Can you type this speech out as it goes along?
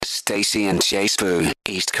Stacey and J Sbu,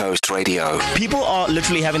 East Coast Radio. People are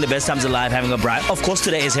literally having the best times alive, having a bright. Of course,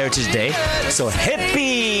 today is Heritage Day. So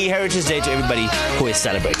happy Heritage Day to everybody who is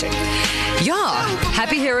celebrating. Yeah,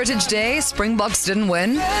 happy Heritage Day. Springboks didn't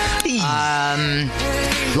win.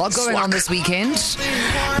 Lot going on this weekend.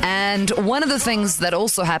 And one of the things that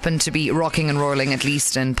also happened to be rocking and rolling, at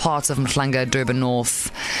least in parts of Mhlanga, Durban North,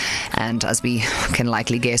 and as we can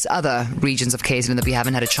likely guess, other regions of KZN that we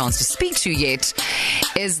haven't had a chance to speak to yet,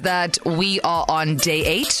 is that we are on day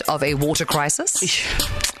 8 of a water crisis.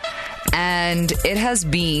 And it has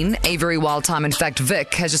been a very wild time. In fact,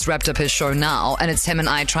 Vic has just wrapped up his show now, and it's him and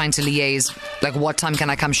I trying to liaise, like, what time can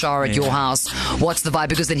I come shower at your house? What's the vibe?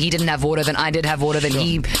 Because then he didn't have water, then I did have water, then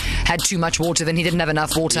he had too much water, then he didn't have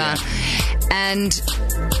enough water. Yeah. And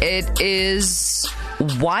it is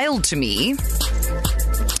wild to me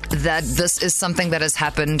that this is something that has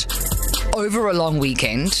happened over a long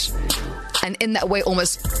weekend, and in that way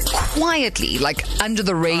almost quietly, like under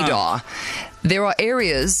the radar. There are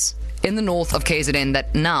areas in the north of KZN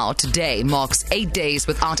that now, today, marks 8 days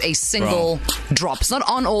without a single drop. It's not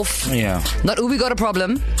on, off. Yeah. Not, we got a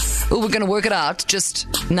problem. We're going to work it out.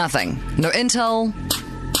 Just nothing. No intel,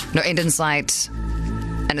 no end in sight.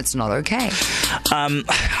 And it's not okay.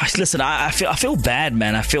 Listen, I feel bad,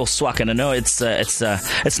 man. I feel swag, and I know it's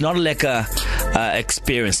not like a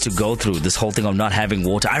experience to go through this whole thing of not having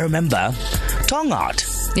water. I remember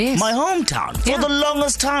Tongaat. Yes. My hometown, for the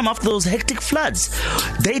longest time after those hectic floods,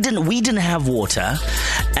 we didn't have water,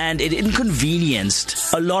 and it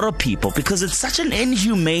inconvenienced a lot of people because it's such an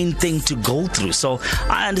inhumane thing to go through. So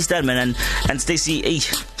I understand, man. And Stacey,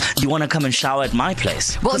 you want to come and shower at my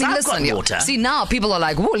place? Well, I mean, I've got water. See, now people are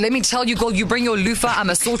like, "Whoa, let me tell you, girl, you bring your loofah, I'm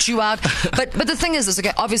gonna sort you out." But the thing is,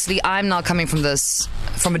 okay, obviously, I'm now coming from this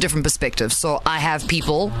from a different perspective. So I have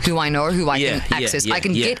people who I know, who I can access. I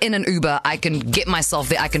can get in an Uber. I can get myself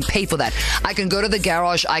there. I can pay for that. I can go to the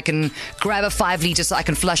garage. I can grab a 5 litre so I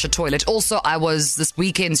can flush a toilet. Also, I was this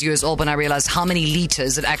weekend's years old when I realized how many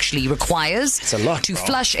litres it actually requires to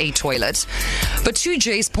flush a toilet. But to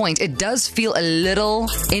Jay's point, it does feel a little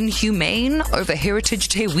inhumane over Heritage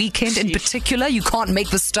Day weekend in particular. You can't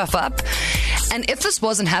make this stuff up. And if this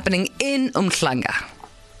wasn't happening in Mhlanga,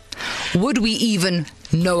 would we even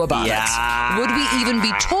know about it? Would we even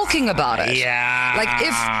be talking about it?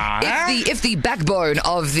 Like if the backbone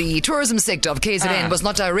of the tourism sector of KZN was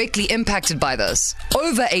not directly impacted by this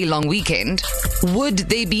over a long weekend, would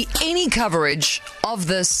there be any coverage of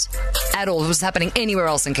this at all? If it was happening anywhere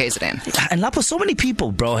else in KZN? And Lapo, so many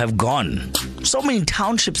people, bro, have gone. So many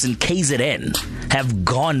townships in KZN have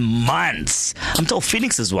gone months. I'm told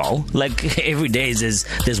Phoenix as well. Like every day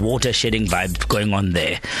there's water shedding vibe going on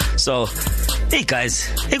there. So, hey guys,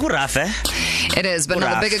 it is, but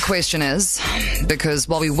now the bigger question is, because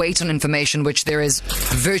while we wait on information, which there is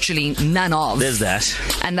virtually none of, there's that,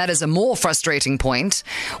 and that is a more frustrating point.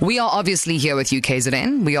 We are obviously here with you,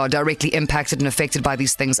 KZN. We are directly impacted and affected by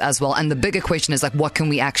these things as well. And the bigger question is, like, what can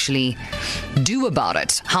we actually do about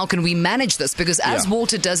it? How can we manage this? Because as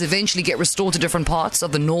water does eventually get restored to different parts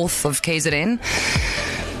of the north of KZN,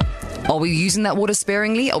 are we using that water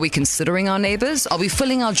sparingly? Are we considering our neighbours? Are we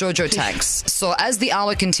filling our JoJo tanks? So as the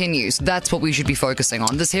hour continues, that's what we should be focusing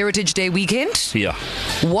on. This Heritage Day weekend,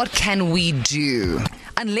 what can we do?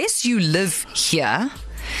 Unless you live here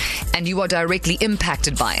and you are directly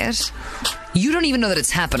impacted by it, you don't even know that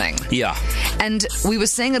it's happening. Yeah. And we were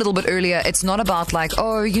saying a little bit earlier, it's not about like,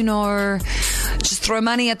 oh, you know, just throw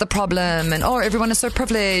money at the problem and, oh, everyone is so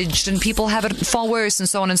privileged and people have it far worse and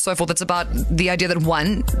so on and so forth. It's about the idea that,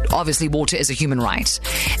 one, obviously water is a human right.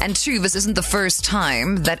 And two, this isn't the first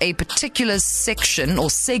time that a particular section or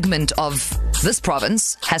segment of this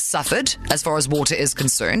province has suffered as far as water is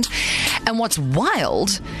concerned. And what's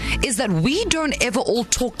wild is that we don't ever all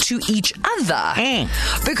talk to each other.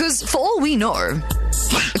 Because for all we know,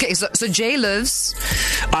 okay, so Jay lives.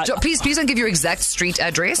 Please don't give your exact street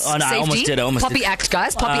address. Oh no, Safety. I almost did. Poppy Act,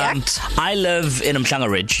 guys. Poppy Act. I live in Mhlanga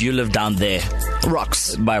Ridge. You live down there.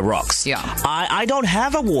 Rocks. By Rocks. Yeah. I don't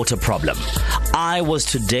have a water problem. I was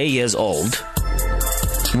today years old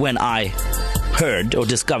when I heard or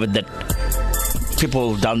discovered that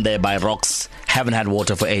people down there by Rocks haven't had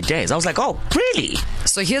water for 8 days. I was like, oh, really?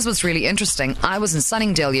 So here's what's really interesting. I was in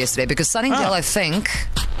Sunningdale yesterday because Sunningdale, I think,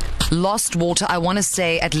 lost water, I want to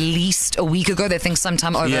say, at least a week ago. They think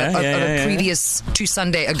sometime over previous to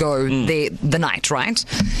Sunday ago, the night, right?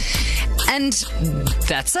 And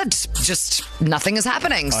that's it. Just nothing is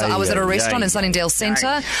happening. So I was at a restaurant in Sunningdale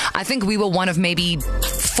Centre. I think we were one of maybe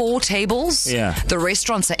 4 tables. Yeah. The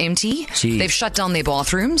restaurants are empty. Jeez. They've shut down their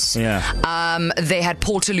bathrooms. Yeah. They had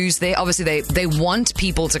Portaloos there. Obviously, they want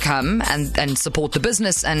people to come and support the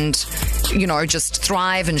business and, you know, just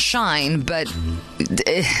thrive and shine. But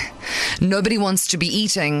nobody wants to be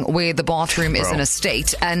eating where the bathroom is in a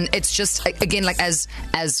state. And it's just, again, like as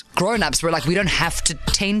grown-ups, we're like, we don't have to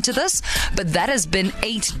tend to this. But that has been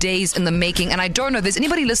 8 days in the making. And I don't know, there's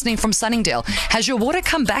anybody listening from Sunningdale. Has your water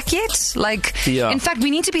come back yet? Like, in fact,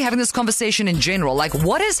 we need to be having this conversation in general. Like,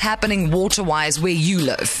 what is happening water-wise where you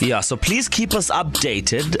live? Yeah, so please keep us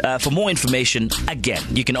updated. For more information, again,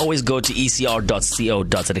 you can always go to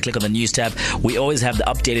ecr.co.za, click on the news tab. We always have the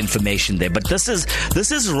updated information there. But this is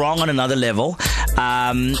wrong on another level.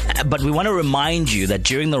 But we want to remind you that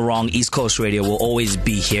during the wrong, East Coast Radio will always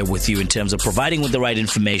be here with you in terms of providing with the right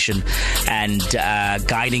information and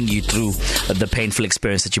guiding you through the painful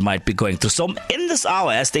experience that you might be going through. So in this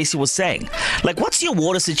hour, as Stacey was saying, like, what's your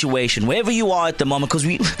water situation wherever you are at the moment? Because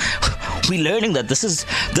we're learning that this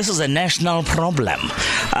is a national problem.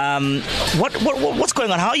 What's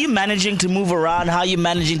going on? How are you managing to move around? How are you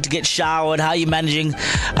managing to get showered? How are you managing?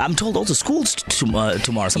 I'm told also schools tomorrow.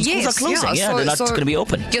 Some schools are closing. They're not going to be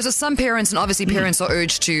open. Yeah, so some parents, and obviously parents are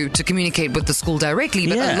urged to communicate with the school directly,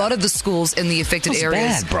 but a lot of the schools in the affected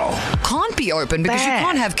areas can't be open because you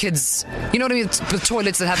can't have kids, you know what I mean, with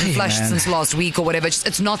toilets that haven't flushed since last week or whatever.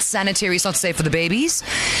 It's not sanitary, it's not safe for the babies.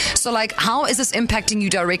 So, like, how is this impacting you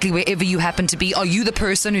directly wherever you happen to be? Are you the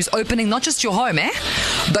person who's opening not just your home,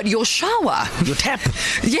 but your shower? Your tap.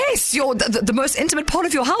 Yes, the most intimate part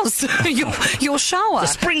of your house. your shower. The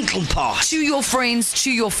sprinkle part. To your friends,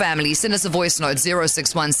 to your family. Send us a voice note,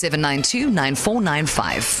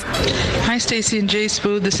 0617929495. Hi, Stacey and J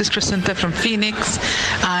Sbu. This is Crescenta from Phoenix.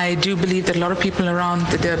 I do believe that a lot of people around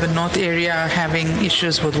the Durban North area are having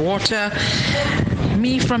issues with water.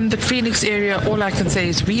 Me from the Phoenix area, all I can say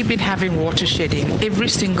is we've been having water shedding every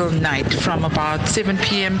single night from about 7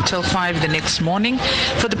 p.m. till 5 the next morning.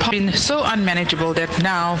 For the past, been so unmanageable that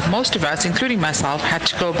now most of us, including myself, had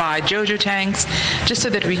to go buy JoJo tanks just so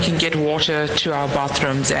that we can get water to our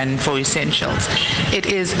bathrooms and for essentials. It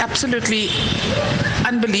is absolutely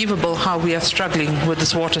unbelievable how we are struggling with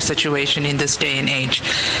this water situation in this day and age.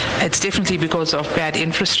 It's definitely because of bad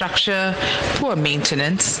infrastructure, poor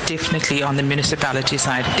maintenance, definitely on the municipality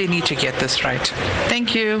side. They need to get this right.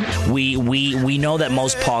 Thank you. We know that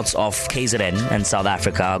most parts of KZN and South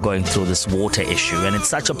Africa are going through this water issue, and it's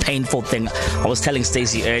such a painful thing. I was telling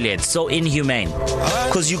Stacey earlier, it's so inhumane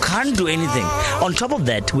because you can't do anything. On top of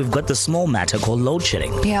that, we've got the small matter called load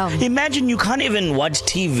shedding. Yeah. Imagine you can't even watch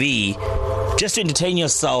TV just to entertain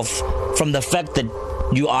yourself from the fact that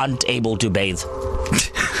you aren't able to bathe.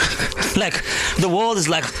 Like, the world is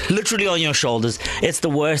like literally on your shoulders. It's the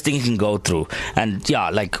worst thing you can go through. And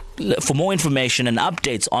like, for more information and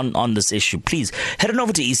updates on this issue, please head on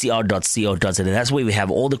over to ecr.co.za. That's where we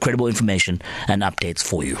have all the credible information and updates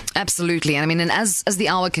for you. Absolutely. And I mean, and as the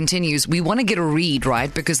hour continues, we want to get a read,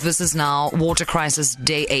 right? Because this is now Water Crisis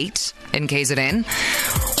Day 8 in KZN.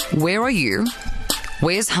 Where are you?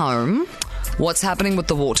 Where's home? What's happening with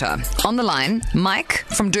the water? On the line, Mike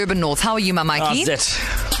from Durban North. How are you, my Mikey? That's it.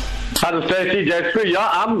 Hi, Stacey J Sbu. Yeah,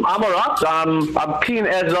 I'm all right. I'm clean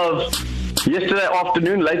as of yesterday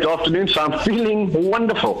afternoon, late afternoon, so I'm feeling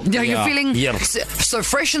wonderful. Yeah, you're feeling so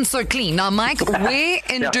fresh and so clean. Now, Mike, where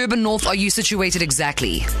in Durban North are you situated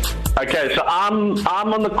exactly? Okay, so I'm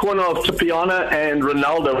on the corner of Tipiana and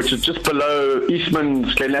Ronaldo, which is just below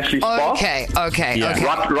Eastman's Glen Ashley Spa. Okay.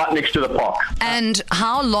 Right next to the park. And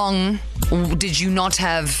how long did you not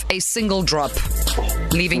have a single drop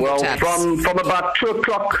leaving your taps? From about 2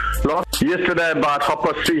 o'clock yesterday, about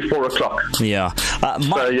 3:30, 4 o'clock. Yeah.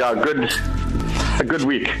 A good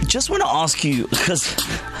week. Just want to ask you, because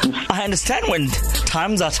I understand when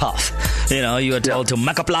times are tough, you know, you are told to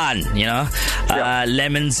make a plan, you know,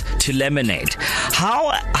 lemons to lemonade.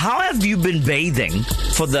 How have you been bathing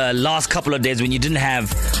for the last couple of days when you didn't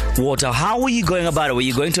have water? How were you going about it? Were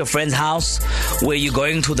you going to a friend's house? Were you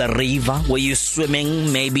going to the river? Were you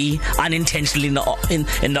swimming maybe unintentionally in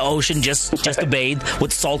the ocean just to bathe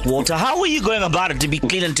with salt water? How were you going about it to be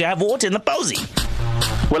clean and to have water in the posy?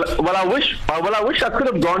 Well, I wish I could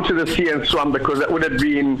have gone to the sea and swum, because that would have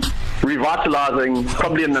been revitalizing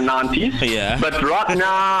probably in the 90s. Yeah. But right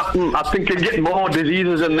now, I think you get more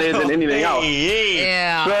diseases in there than anything else.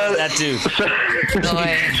 Yeah. So, that too.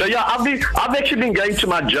 So yeah, I've actually been going to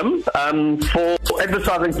my gym for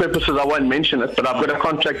advertising purposes. I won't mention it, but I've got a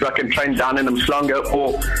contract where I can train down in Mshlanga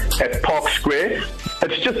or at Park Square.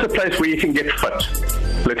 It's just a place where you can get fit.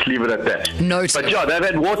 let's leave it at that. Noted. But yeah, they've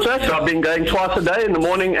had water, so I've been going twice a day, in the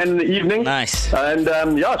morning and in the evening. Nice. And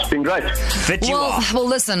yeah, it's been great. Fit you off. Well,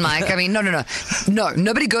 listen, Mike. I mean, no.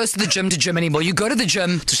 Nobody goes to the gym anymore. You go to the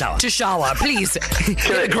gym to shower. Please,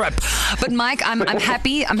 get a grip. But Mike, I'm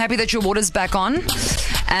happy. I'm happy that your water's back on.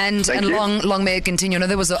 And long may it continue. I know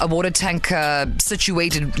there was a water tank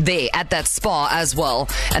situated there at that spa as well,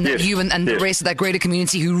 and that you and the rest of that greater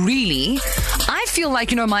community who really, I feel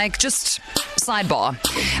like, Mike, just sidebar.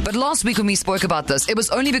 But last week when we spoke about this, it was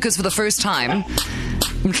only because for the first time,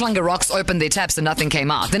 Mhlanga Rocks opened their taps and nothing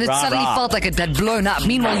came out. Then it suddenly felt like it had blown up.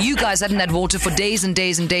 Meanwhile, you guys hadn't had water for days and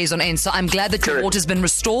days and days on end. So I'm glad that your water's been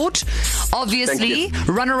restored. Obviously,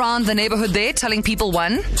 run around the neighborhood there telling people,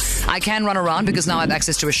 one, I can run around because now I have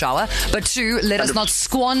access to a shower. But two, let us not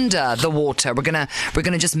squander the water. We're gonna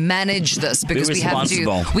just manage this because we have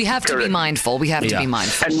to be mindful. We have to be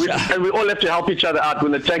mindful. And we all have to help each other out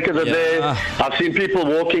when the tankers are there. I've seen people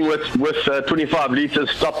walking with 25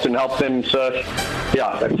 liters stopped and help them. So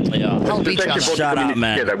help each other. Shout out,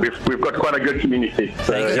 man. We've got quite a good community.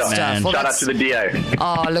 So, stuff. Well, shout out to the DA.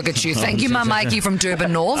 Oh, look at you. Thank you, my Mikey from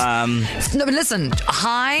Durban North. No, but listen,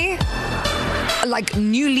 like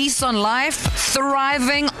new lease on life,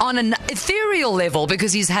 thriving on an ethereal level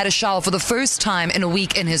because he's had a shower for the first time in a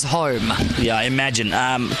week in his home. Yeah, imagine.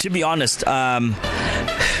 To be honest,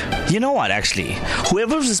 you know what, actually,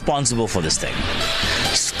 whoever's responsible for this thing,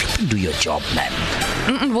 just do your job, man.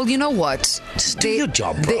 Well, you know what? Just do your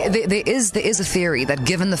job, bro. There is a theory that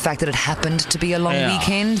given the fact that it happened to be a long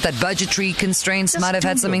weekend, that budgetary constraints might have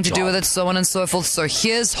had something to do with it, so on and so forth. So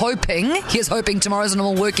here's hoping tomorrow's a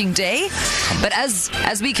normal working day. But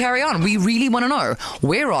as we carry on, we really want to know,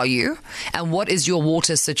 where are you and what is your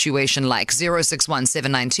water situation like? 061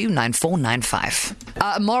 792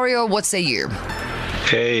 9495. Mario, what say you?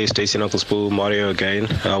 Hey, Stacey J Sbu, Mario again.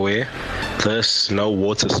 How are you? This no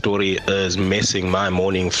water story is messing my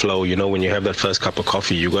morning flow. You know, when you have that first cup of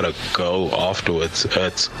coffee, you gotta go afterwards.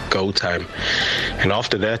 It's go time. And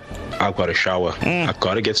after that, I've got to shower. I've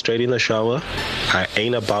got to get straight in the shower. I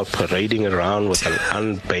ain't about parading around with an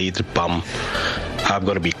unbathed bum. I've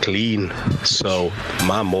got to be clean. So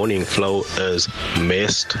my morning flow is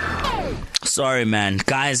messed. Sorry, man.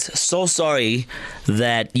 Guys, so sorry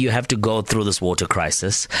that you have to go through this water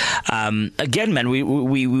crisis. Again, man, we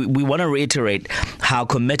want to reiterate how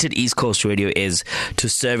committed East Coast Radio is to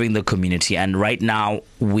serving the community. And right now,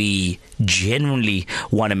 we genuinely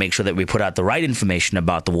want to make sure that we put out the right information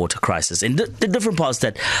about the water crisis in the different parts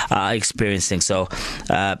that are experiencing. So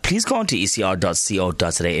please go on to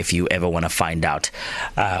ecr.co.za if you ever want to find out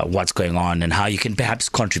what's going on and how you can perhaps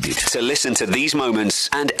contribute. To listen to these moments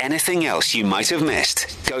and anything else you might have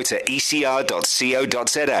missed, go to ecr.co.za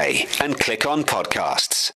and click on podcasts.